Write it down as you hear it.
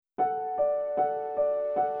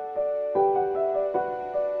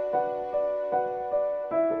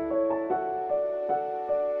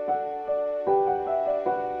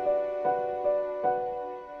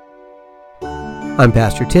I'm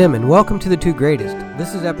Pastor Tim, and welcome to The Two Greatest.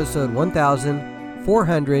 This is episode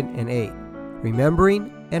 1408,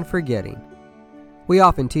 Remembering and Forgetting. We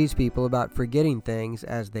often tease people about forgetting things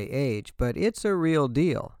as they age, but it's a real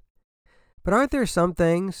deal. But aren't there some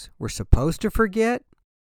things we're supposed to forget?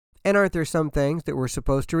 And aren't there some things that we're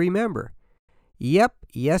supposed to remember? Yep,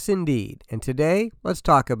 yes indeed. And today, let's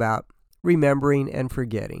talk about remembering and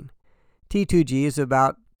forgetting. T2G is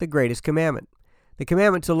about the greatest commandment. The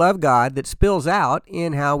commandment to love God that spills out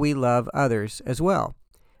in how we love others as well.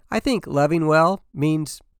 I think loving well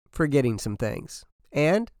means forgetting some things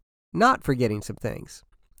and not forgetting some things.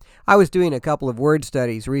 I was doing a couple of word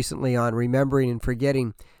studies recently on remembering and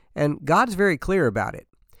forgetting, and God's very clear about it.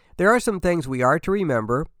 There are some things we are to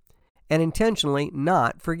remember and intentionally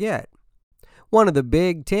not forget. One of the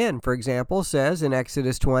Big Ten, for example, says in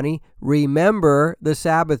Exodus 20, remember the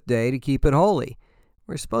Sabbath day to keep it holy.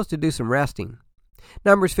 We're supposed to do some resting.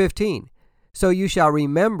 Numbers 15, so you shall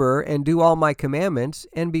remember and do all my commandments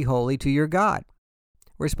and be holy to your God.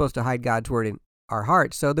 We're supposed to hide God's word in our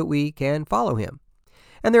hearts so that we can follow him.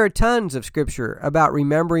 And there are tons of scripture about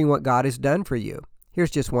remembering what God has done for you.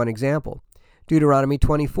 Here's just one example. Deuteronomy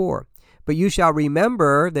 24, but you shall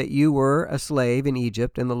remember that you were a slave in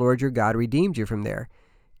Egypt and the Lord your God redeemed you from there.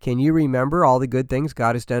 Can you remember all the good things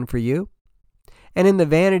God has done for you? And in the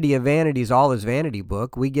Vanity of Vanities, All is Vanity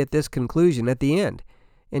book, we get this conclusion at the end.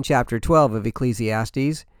 In chapter 12 of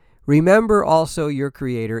Ecclesiastes, remember also your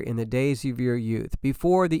Creator in the days of your youth,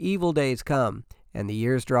 before the evil days come and the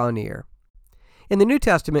years draw near. In the New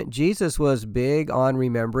Testament, Jesus was big on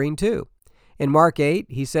remembering too. In Mark 8,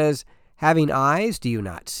 he says, having eyes, do you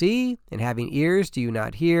not see? And having ears, do you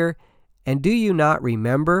not hear? And do you not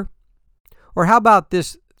remember? Or how about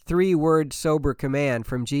this three-word sober command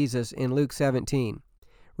from Jesus in Luke 17?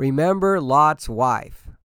 Remember Lot's wife.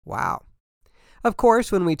 Wow. Of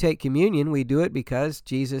course, when we take communion, we do it because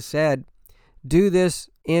Jesus said, do this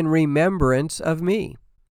in remembrance of me.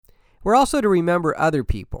 We're also to remember other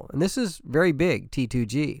people, and this is very big,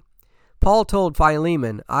 T2G. Paul told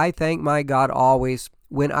Philemon, I thank my God always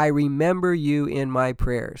when I remember you in my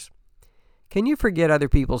prayers. Can you forget other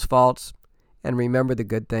people's faults and remember the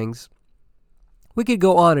good things? We could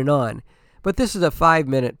go on, but this is a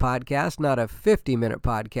 5-minute podcast, not a 50-minute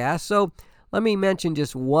podcast, so let me mention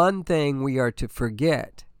just one thing we are to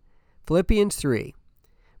forget. Philippians 3.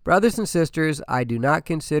 Brothers and sisters, I do not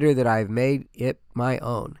consider that I have made it my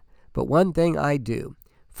own, but one thing I do,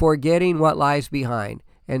 forgetting what lies behind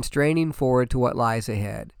and straining forward to what lies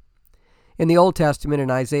ahead. In the Old Testament,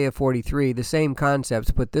 in Isaiah 43, the same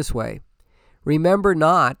concept's put this way. Remember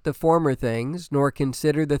not the former things, nor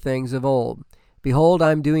consider the things of old. Behold,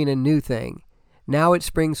 I am doing a new thing. Now it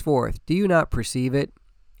springs forth. Do you not perceive it?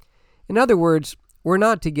 In other words, we're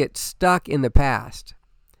not to get stuck in the past.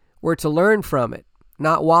 We're to learn from it,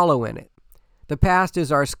 not wallow in it. The past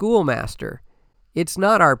is our schoolmaster. It's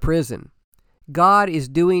not our prison. God is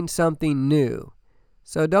doing something new.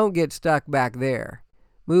 So don't get stuck back there.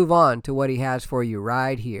 Move on to what he has for you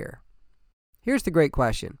right here. Here's the great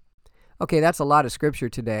question. Okay, that's a lot of scripture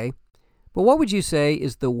today, but what would you say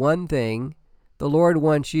is the one thing the Lord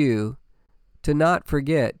wants you to not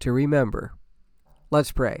forget to remember?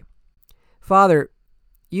 Let's pray. Father,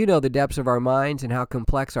 you know the depths of our minds and how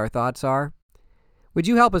complex our thoughts are. Would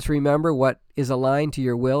you help us remember what is aligned to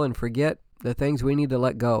your will and forget the things we need to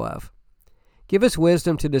let go of? Give us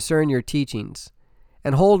wisdom to discern your teachings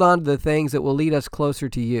and hold on to the things that will lead us closer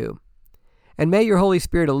to you. And may your Holy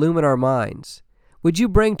Spirit illumine our minds. Would you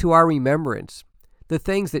bring to our remembrance the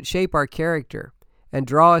things that shape our character and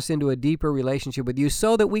draw us into a deeper relationship with you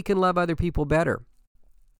so that we can love other people better?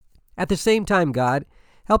 At the same time, God,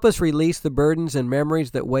 help us release the burdens and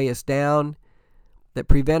memories that weigh us down, that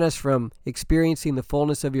prevent us from experiencing the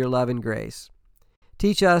fullness of your love and grace.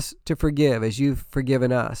 Teach us to forgive as you've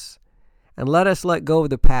forgiven us, and let us let go of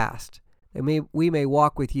the past, that we may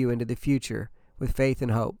walk with you into the future with faith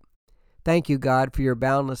and hope. Thank you, God, for your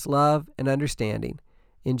boundless love and understanding.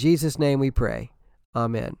 In Jesus' name we pray.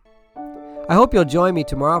 Amen. I hope you'll join me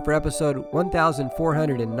tomorrow for episode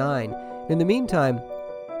 1409. In the meantime,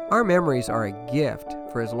 our memories are a gift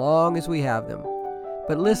for as long as we have them.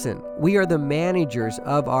 But listen, we are the managers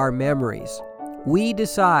of our memories. We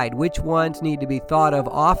decide which ones need to be thought of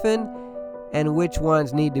often and which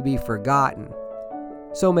ones need to be forgotten.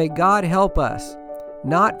 So may God help us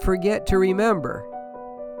not forget to remember,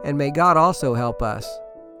 and may God also help us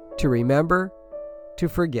to remember to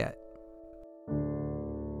forget.